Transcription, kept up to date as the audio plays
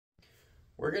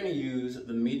We're going to use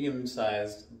the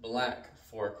medium-sized black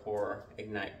 4-core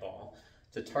Ignite ball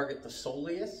to target the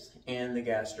soleus and the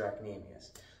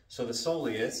gastrocnemius. So the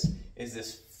soleus is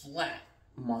this flat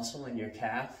muscle in your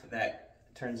calf that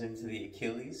turns into the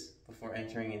Achilles before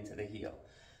entering into the heel.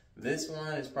 This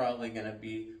one is probably going to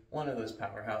be one of those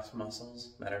powerhouse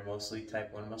muscles that are mostly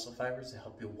type 1 muscle fibers to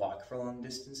help you walk for long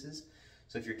distances.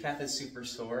 So if your calf is super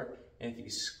sore and if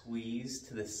you squeeze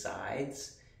to the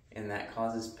sides and that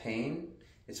causes pain,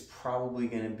 it's probably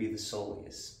going to be the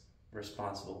soleus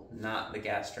responsible, not the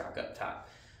gastroc up top.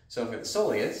 So for the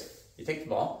soleus, you take the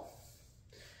ball,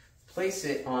 place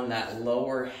it on that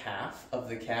lower half of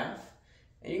the calf,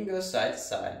 and you can go side to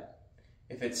side.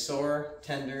 If it's sore,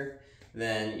 tender,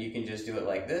 then you can just do it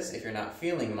like this. If you're not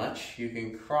feeling much, you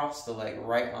can cross the leg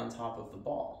right on top of the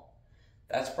ball.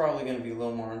 That's probably going to be a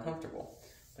little more uncomfortable.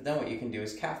 But then what you can do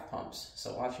is calf pumps.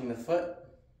 So watching the foot,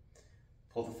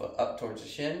 pull the foot up towards the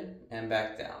shin and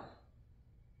back down.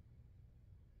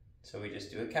 So we just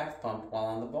do a calf pump while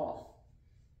on the ball.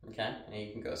 Okay, and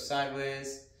you can go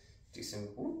sideways, do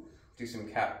some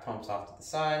calf pumps off to the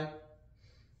side,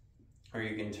 or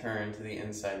you can turn to the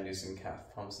inside and do some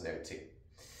calf pumps there too.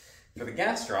 For the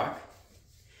gastroc,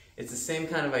 it's the same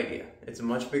kind of idea. It's a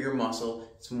much bigger muscle.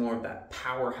 It's more of that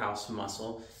powerhouse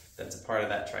muscle that's a part of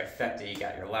that trifecta. You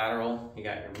got your lateral, you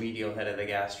got your medial head of the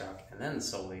gastroc, and then the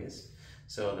soleus.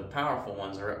 So the powerful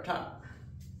ones are up top.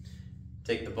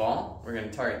 Take the ball. We're going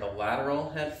to target the lateral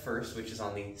head first, which is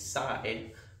on the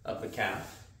side of the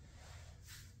calf.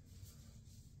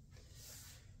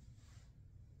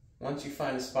 Once you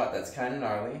find a spot that's kind of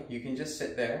gnarly, you can just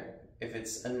sit there if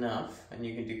it's enough, and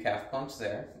you can do calf pumps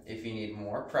there. If you need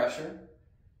more pressure,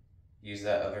 use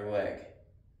that other leg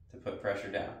to put pressure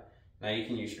down. Now you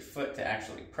can use your foot to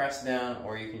actually press down,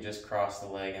 or you can just cross the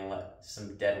leg and let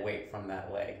some dead weight from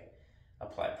that leg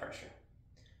apply pressure.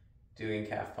 Doing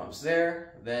calf pumps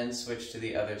there, then switch to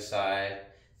the other side,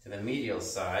 to the medial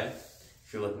side.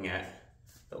 If you're looking at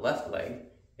the left leg,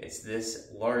 it's this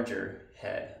larger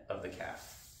head of the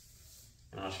calf.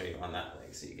 And I'll show you on that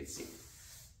leg so you can see.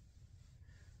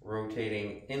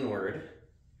 Rotating inward,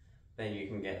 then you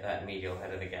can get that medial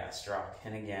head of the gastroc.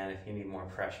 And again, if you need more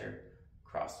pressure,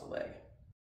 cross the leg.